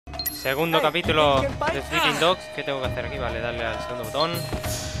Segundo capítulo de Sleeping Dogs. ¿Qué tengo que hacer aquí? Vale, darle al segundo botón.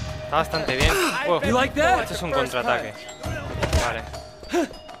 Está bastante bien. Esto es un contraataque. Vale.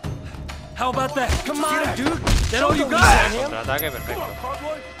 Contraataque, perfecto.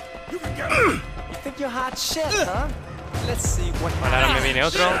 Vale, ahora me viene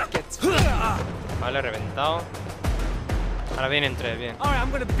otro. Vale, reventado. Ahora vienen tres, bien.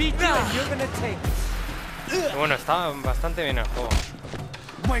 Bueno, está bastante bien el juego.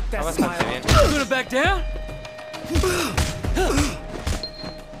 Está bastante bien.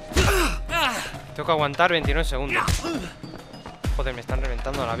 Tengo que aguantar 29 segundos. Joder, me están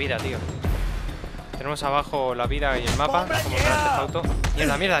reventando la vida, tío. Tenemos abajo la vida y el mapa, como en Grand Theft Auto.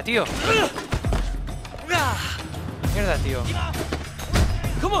 ¡Mierda, mierda, tío! ¡Mierda, tío!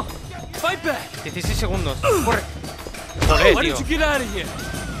 16 segundos. ¡Corre! ¡Joder, tío!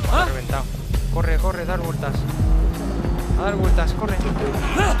 Me ha reventado. Corre, corre, dar vueltas. A dar vueltas, corre.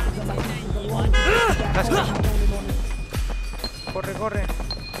 Corre, corre.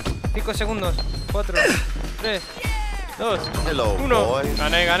 5 segundos. 4, 3, 2, 1.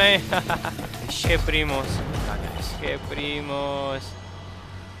 Gané, gané. ¡Qué primos! ¡Qué primos!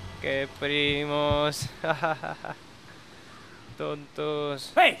 ¡Qué primos!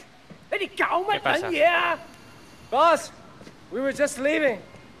 Tontos. ¿Qué pasa? Boss, we were just leaving.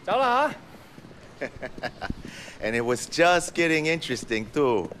 Hola. And it was just getting interesting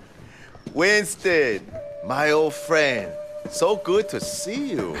too. Winston, my old friend. So good to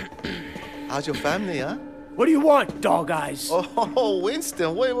see you. How's your family, huh? What do you want, dog eyes? Oh,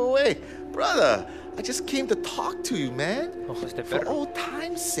 Winston, wait. Brother, I just came to talk to you, man. Ojos de For perro. old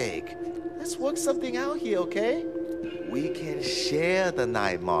time's sake. Let's work something out here, okay? We can share the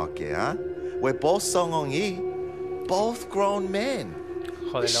night market, huh? We're both Song-Ong-Yi, both grown men.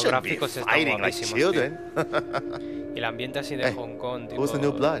 Joder, los gráficos están guapísimos, tío. Y el ambiente así de Hong Kong, tipo, who's the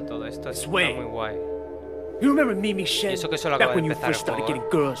new blood? todo esto está Sway. muy guay. You remember Mimi Shen? Eso que solo Back acaba when de you empezar el first started juego. getting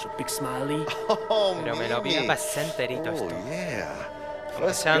girls with Big Smiley. Oh, Pero me lo voy a pasar enterito esto. Oh, yeah. Aunque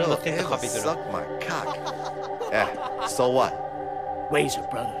First sean girl 200 ever capítulos. sucked my cock. Yeah, so what? Razor,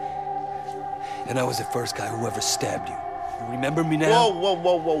 brother. And I was the first guy who ever stabbed you. You remember me now?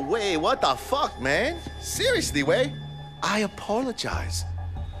 Whoa, wait, what the fuck, man? Seriously, Wei? I apologize.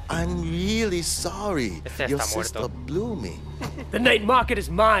 I'm really sorry. Este Your está sister muerto. blew me. The night market is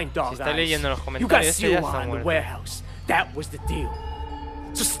mine, dog Si está eyes. leyendo en los You got comentarios, este ya Siwa está in the muerto. warehouse. That was the deal.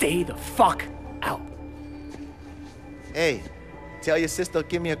 So stay the fuck out. Hey, tell your sister to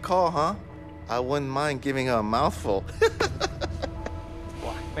give me a call, huh? I wouldn't mind giving her a mouthful.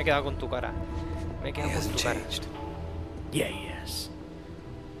 Buah, me he quedado con tu cara. Me he He quedado con hasn't tu cara. changed. Yeah, yes.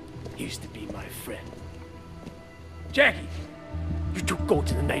 He used to be my friend. Jackie, you two go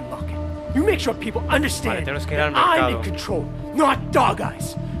to the night market. You make sure people understand Vale, tenemos que ir al that I'm in mercado. control, not dog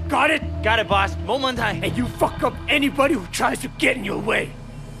eyes. Got it? Got it, boss. Momentai. And you fuck up anybody who tries to get in your way.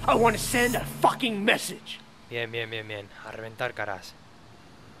 I want to send a fucking message. Bien. A reventar caras.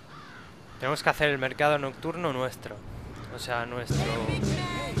 Tenemos que hacer el mercado nocturno nuestro. O sea, nuestro.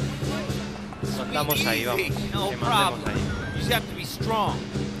 Mandamos ahí, vamos. Que mandemos ahí. You just have to be strong.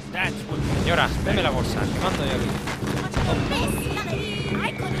 That's what. Señora, deme la bolsa. ¿Qué mando yo aquí?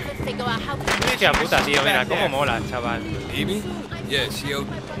 Hostia puta, tío. Mira, cómo mola, chaval. Amy? Yeah, she Cómo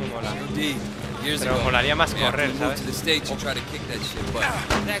mola. OD'd years Pero ago. molaría más Yeah, correr, we moved ¿sabes? to the States and tried to kick that shit, but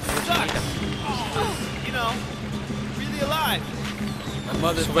That sucks. You know, really alive. my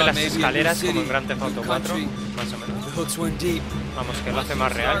mother Sube thought las maybe a new escaleras como city, en Grand Theft Auto new 4, country. más o menos. The hooks weren't deep. Vamos, que lo hace Once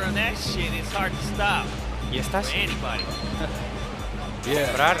más you start real. on that shit, it's hard to stop ¿Y estas? for anybody. Yeah.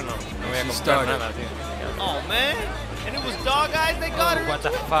 ¿Comprar? No, no voy a She comprar started. nada, tío. Oh man, and it was dog eyes they got her. What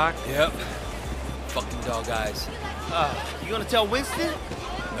the fuck? Yep. Fucking dog eyes. You gonna tell Winston?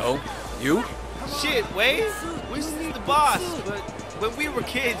 No. You? Shit, Wade. Winston's the boss, but when we were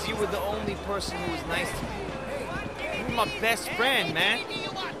kids, you were the only person who was nice to me. You were my best friend, man.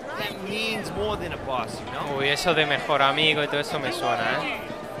 That means more than a boss, you know? Uy, eso de mejor amigo y todo eso me suena, ¿eh?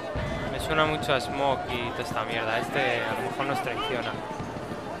 Me suena mucho a Smoke y toda esta mierda. Este a lo mejor nos traiciona.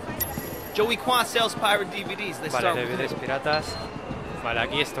 Joey Kwan sells pirate DVDs. Let's Vale, start with DVDs him. piratas. Vale,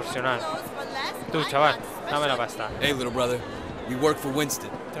 aquí extorsionar. Tú, chaval, dame la pasta. Hey, little brother. We work for Winston.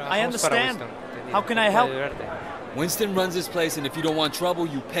 Trabajamos para understand. Winston, entendido. How can I Puede help? ayudarte. Winston runs this place, and if you don't want trouble,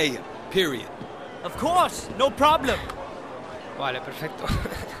 you pay him. Period. Of course, no problem. Vale, perfecto.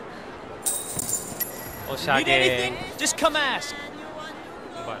 O sea que... Just come ask.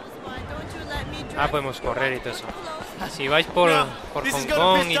 Vale. Ah, podemos correr y todo eso. Si vais por No, Hong this is gonna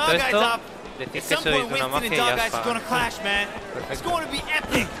Kong piss y todo dog eyes esto, off. decid At que some sois point, de una Winston mafia and y Dog ya Eyes is está. gonna clash, man. It's Perfecto. going to be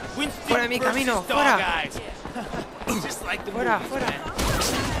epic. Winston Fuera de mi versus camino, Dog fuera. Eyes. Just like the Fuera, movies, fuera. man.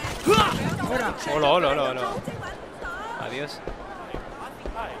 Hola, hola, hola, hola. Adiós.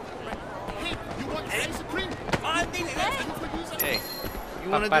 Hey, you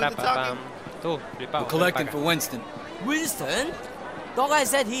wanna do the talking? Tú, flipado. We're collecting for Winston. Winston? Dog guy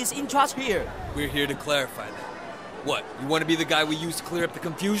said he's in charge here. We're here to clarify that. What, you want to be the guy we used to clear up the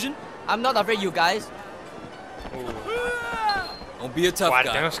confusion? I'm not afraid, you guys. Don't be a tough Guau,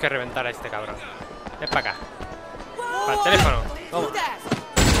 guy. tenemos que reventar a este cabrón. Ven para acá. Para el teléfono. Toma.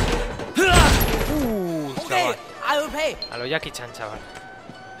 Chaval. I will pay. A lo Jackie Chan, chaval.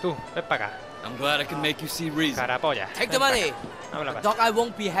 Tú, ven para acá. I'm glad I can make you see reason. Carapolla. Take the money. Dame la The pasta. dog I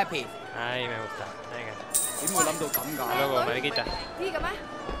won't be happy. Ahí me gusta. Venga. Hasta luego, mariquita.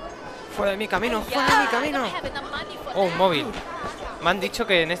 Fuera de mi camino, fuera de mi camino. Oh, un móvil. Me han dicho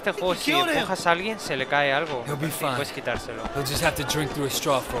que en este juego si empujas a alguien se le cae algo. He'll be Y fine. puedes quitárselo. He'll just have to drink through a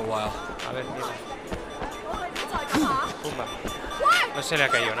straw for a while. A ver, mira. Pumba. No se le ha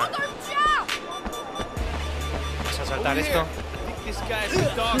caído nada. Vamos a saltar esto. This guy's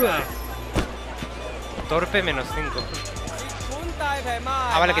a dog eye. Torpe menos 5.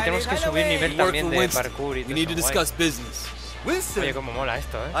 Ah, vale, que tenemos que subir nivel You work también for de Winston. parkour y We todo need to eso, guay. discuss business. Oye, Winston, cómo mola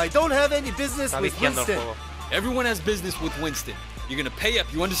esto, I don't have any business Está with viciando el Winston. juego. Everyone has business with Winston. You're gonna pay up,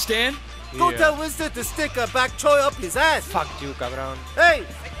 you understand? Go Yeah. tell Winston to stick a back Troy up his ass. Fuck you, cabrón. Hey,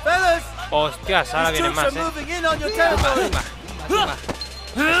 fellas, Hostias, ahora these vienen troops más, are moving in on your territory. Toma.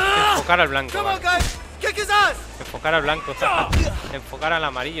 Enfocar al blanco. Come on, Vale. guys, kick his ass. Enfocar al blanco. Enfocar al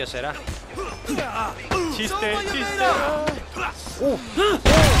amarillo será. Chiste, chiste.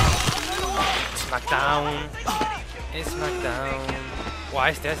 Smackdown. Smackdown. Guau,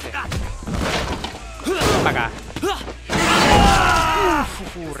 este. Para acá.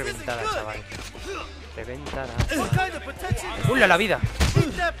 Reventada, chaval. Reventada. What kind of protection is ¡Hola la vida!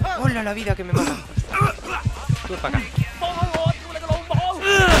 Eat that pump. ¡Hola la vida que me mata! Tú para acá.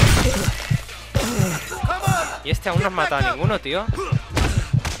 Y este aún no has matado a ninguno, tío.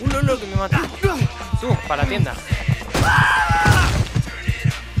 Lolo que me mata. Tú, para la tienda.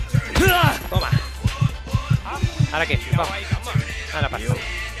 Toma. ¿Ahora qué? Vamos. A la pasta.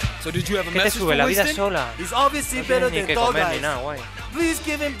 So did you have a ¿Qué te message sube for la vida Winston? sola? He's obviously No better tienes ni than que dog comer ni eyes. nada, guay. Please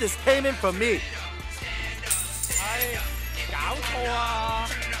give him this payment from me.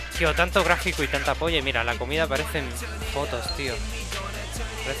 Tío, tanto gráfico y tanta polla. Y mira, la comida parecen fotos, tío.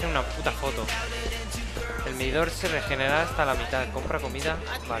 Parece una puta foto. El medidor se regenera hasta la mitad. Compra comida.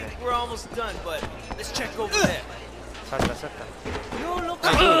 Vale. We're almost done, but let's check over there. Salta, salta. Look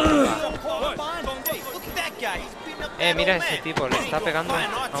at that guy. He's beating up that Mira old ese man. tipo. Le está pegando Fine, a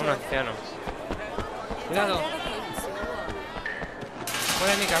un autor. anciano. Cuidado.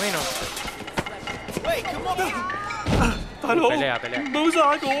 Fuera de mi camino. Wait, come on. Pelea, pelea.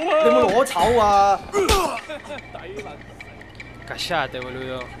 Cállate,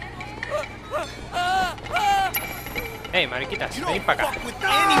 boludo. Mariquitas, venid para acá. Fuck with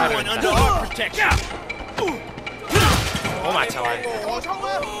anyone under our protection. Toma, chaval.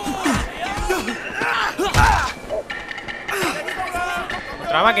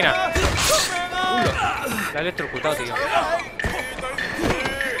 Otra máquina. La he electrocutado, tío.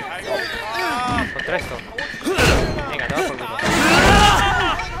 Contra esto. Venga, te vas por culo.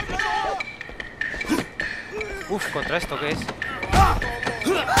 Uf, contra esto, ¿qué es?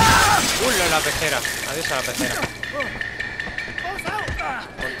 La pecera. Adiós a la pecera.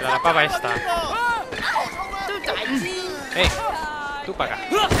 Contra la pava esta. Tú para acá.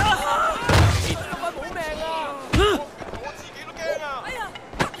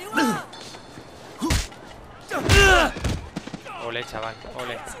 Ole, chaval,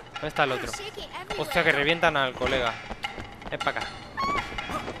 ole. ¿Dónde está el otro? Hostia, que revientan al colega. Ven para acá.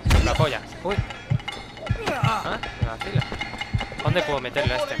 La polla. Uy. ¿Ah? En la fila. ¿Dónde puedo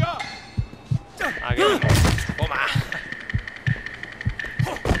meterle a este? Aquí. Toma.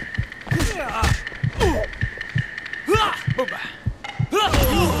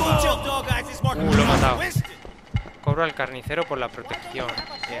 Lo he matado. Cobro al carnicero por la protección.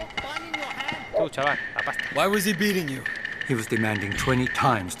 Bien. Tú, chaval, la pasta. Why was he beating you? He was demanding 20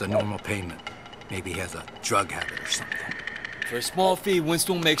 times the normal payment. Maybe he has a drug habit or something. For a small fee,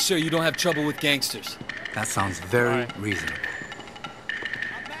 Winston will make sure you don't have trouble with gangsters. That sounds very Right. reasonable.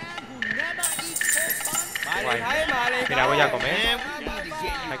 Guay. Mira, voy a comer.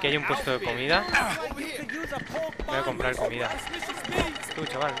 Aquí hay un puesto de comida. Voy a comprar comida. Tú,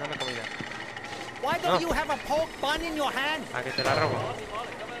 chaval, dame comida. No. A que te la robo.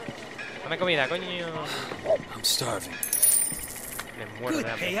 Dame comida, coño. I'm starving. Me muero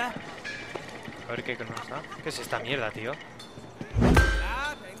de hambre. A ver qué nos da. ¿Qué es esta mierda, tío?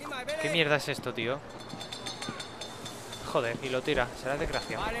 ¿Qué mierda es esto, tío? Joder, y lo tira. Será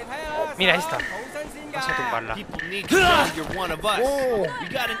desgraciado. Mira esta. Vas a tumbarla.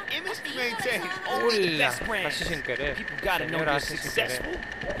 Hola. Casi sin querer. Señora, casi sin querer.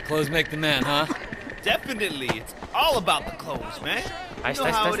 Clothes make the man, huh? Definitely, it's all about the clothes, man. Ahí You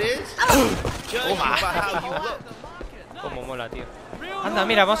know está, how it está. is. Judging by how you look. Como mola, tío. Anda,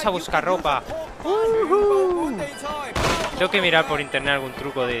 mira, vamos a buscar ropa. Tengo que mirar por internet algún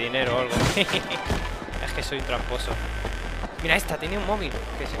truco de dinero o algo. Es que soy un tramposo. Mira, esta, tenía un móvil.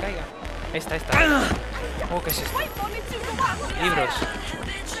 Que se caiga. Esta. Oh, ¿qué es esto? Libros.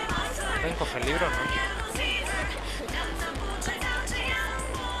 ¿Pueden coger libros, no?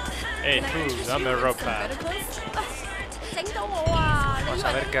 Tú, dame ropa. Vamos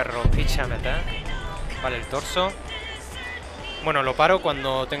a ver qué ropicha meter. Vale, el torso. Bueno, lo paro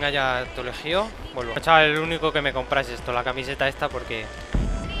cuando tenga ya todo elegido. Vuelvo. Chaval, el único que me compra es esto, la camiseta esta, porque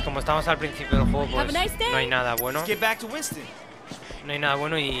como estamos al principio del juego, pues no hay nada bueno. No hay nada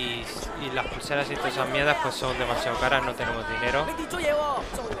bueno y las pulseras y todas esas mierdas pues son demasiado caras, no tenemos dinero.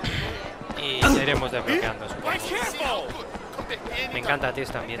 Y iremos desbloqueando, supongo. Me encanta, tío,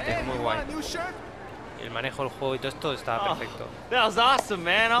 este ambiente, es muy guay. Y el manejo del juego y todo esto está perfecto. Voy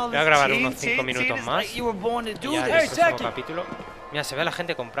a grabar unos 5 minutos más. Y ya el próximo capítulo. Mira, se ve a la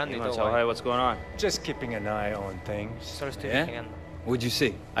gente comprando y todo. Guay. Just keeping an eye on things. Solo estoy Yeah? vigilando. What'd you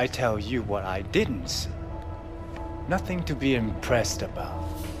see? I tell you what I didn't see. Nothing to be impressed about.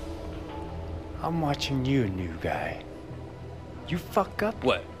 I'm watching you, new guy. You fuck up?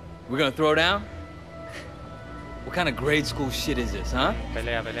 What? We're gonna throw down? What kind of grade school shit is this, huh?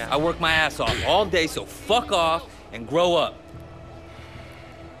 Pelea. I work my ass off all day, so fuck off and grow up.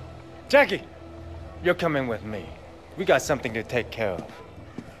 Jackie, you're coming with me. We got something to take care of.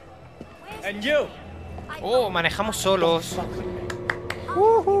 And you! Oh, manejamos solos.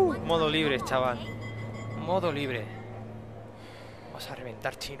 Modo libre, chaval. Modo libre. Vamos a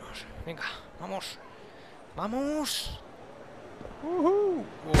reventar chinos. Venga, vamos. ¡Vamos!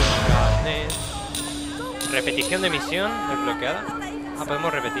 Repetición de misión desbloqueada. Ah,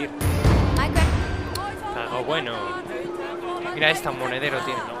 podemos repetir. Algo bueno. Mira esta, un monedero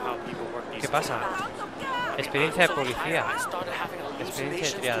tiene. ¿Qué pasa? Experiencia de policía. Experiencia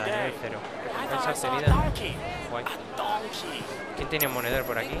de triada, nivel 0. Recompensa obtenida. Guay. ¿Quién tiene un monedero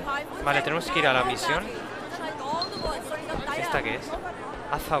por aquí? Vale, tenemos que ir a la misión. ¿Esta qué es?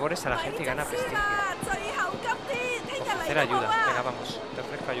 Haz favores a la gente y gana prestigio. Ofrecer ayuda. Venga, vamos. Te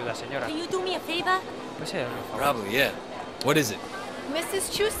ofrezco ayuda, señora. Can you do me a favor? Pues sí, por favor. Probably, yeah. What is it?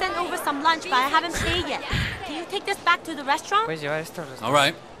 Mrs. Chu sent over some lunch, but I haven't paid yet. Can you take this back to the restaurant? ¿Puedes llevar esto? All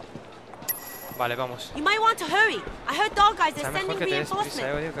right. Vale, vamos. You might want to hurry. I heard dog guys are Será mejor sending que te des prisa,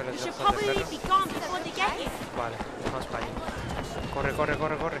 reinforcements. odio que You los should ojos de probably perro. be gone before they get here. Vale, vamos para allí.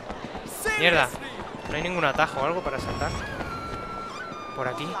 Corre. Mierda. No hay ningún atajo o algo para saltar. Por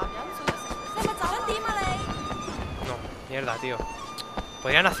aquí. No, mierda, tío.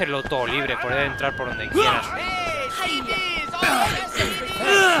 Podrían hacerlo todo libre, poder entrar por donde quieras.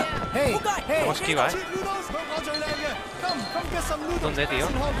 ¿Cómo esquiva, ¿Dónde, tío?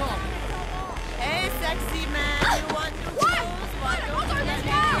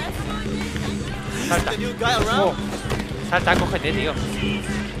 Salta. Oh. Salta, cógete, tío.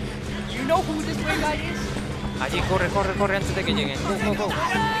 Allí, corre antes de que lleguen. Go.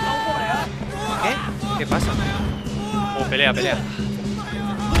 ¿Qué? ¿Qué pasa? Oh, pelea. Hijo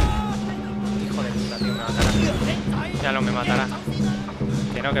de puta, tío, me matará. Ya no me matará.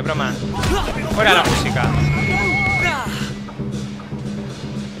 Que no, que broma. Fuera la música.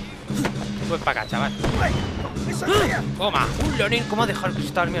 Pues para acá, chaval. Toma. Leonin, ¿cómo ha dejado el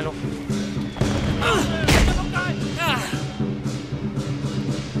cristal? Míralo.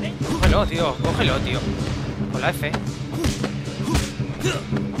 Cógelo, tío. Con la F.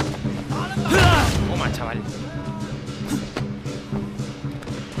 Toma, chaval.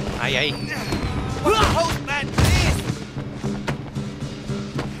 Ahí.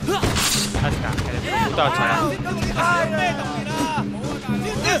 Hasta, el puta chaval.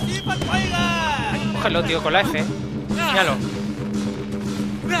 Cógelo, tío, con la F. Míralo.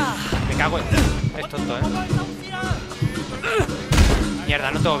 Me cago en... Es tonto,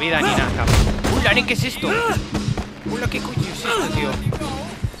 Mierda, no tengo vida ni nada, cabrón. ¡Uy, qué es esto! ¡Hola, qué coño es esto, tío!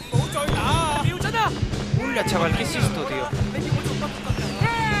 ¡Hola, chaval, qué es esto, tío!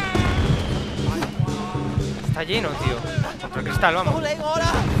 Está lleno, tío. Contra el cristal, vamos.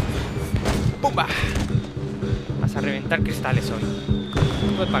 ¡Pumba! Vas a reventar cristales hoy.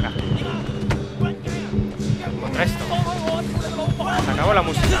 Voy para acá. Contra esto. Se acabó la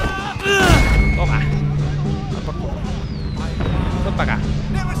música. Toma. Voy para acá.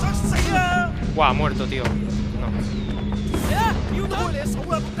 Guau, muerto, tío. No.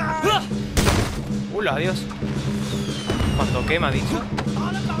 Hola, adiós. ¿Cuando qué me ha dicho?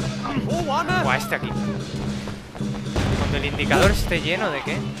 Buah, este aquí. Cuando el indicador esté lleno de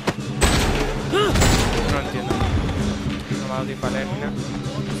qué. No entiendo. No me ha dado tiempo a leer ni nada.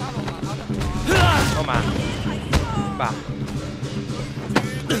 Toma. Va.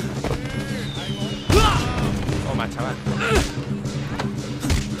 Toma, chaval.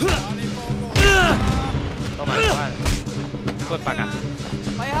 Toma, chaval. Pues para acá.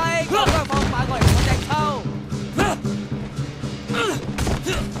 Vale,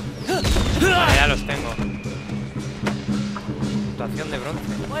 ya los tengo. Puntuación de bronce.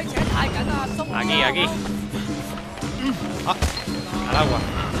 Aquí, aquí. Ah, al agua.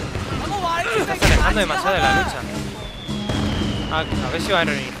 Me estás alejando demasiado de la lucha. Ah, a ver si va a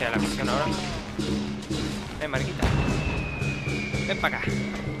reiniciar la misión ahora. Mariquita. Ven para acá.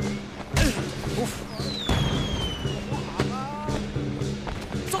 Uf.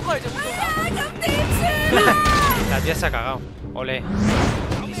 La tía se ha cagado. Ole.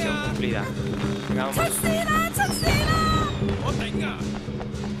 Misión cumplida. Venga, vamos.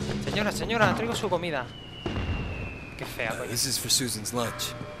 Señora, señora, traigo su comida. Qué fea, coño. This is for Susan's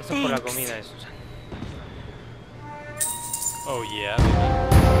lunch. Esto es por la comida de Susan. Oh yeah.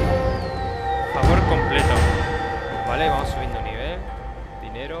 Favor completo. Vale, vamos subiendo nivel.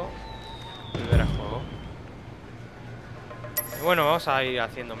 Dinero. Volver a juego. Y bueno, vamos a ir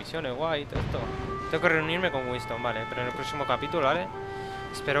haciendo misiones, guay, todo esto. Tengo que reunirme con Winston, vale. Pero en el próximo capítulo, ¿vale?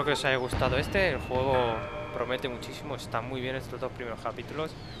 Espero que os haya gustado este. El juego promete muchísimo. Está muy bien estos dos primeros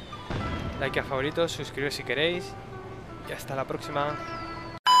capítulos. Like a favoritos, suscribiros si queréis. Y hasta la próxima.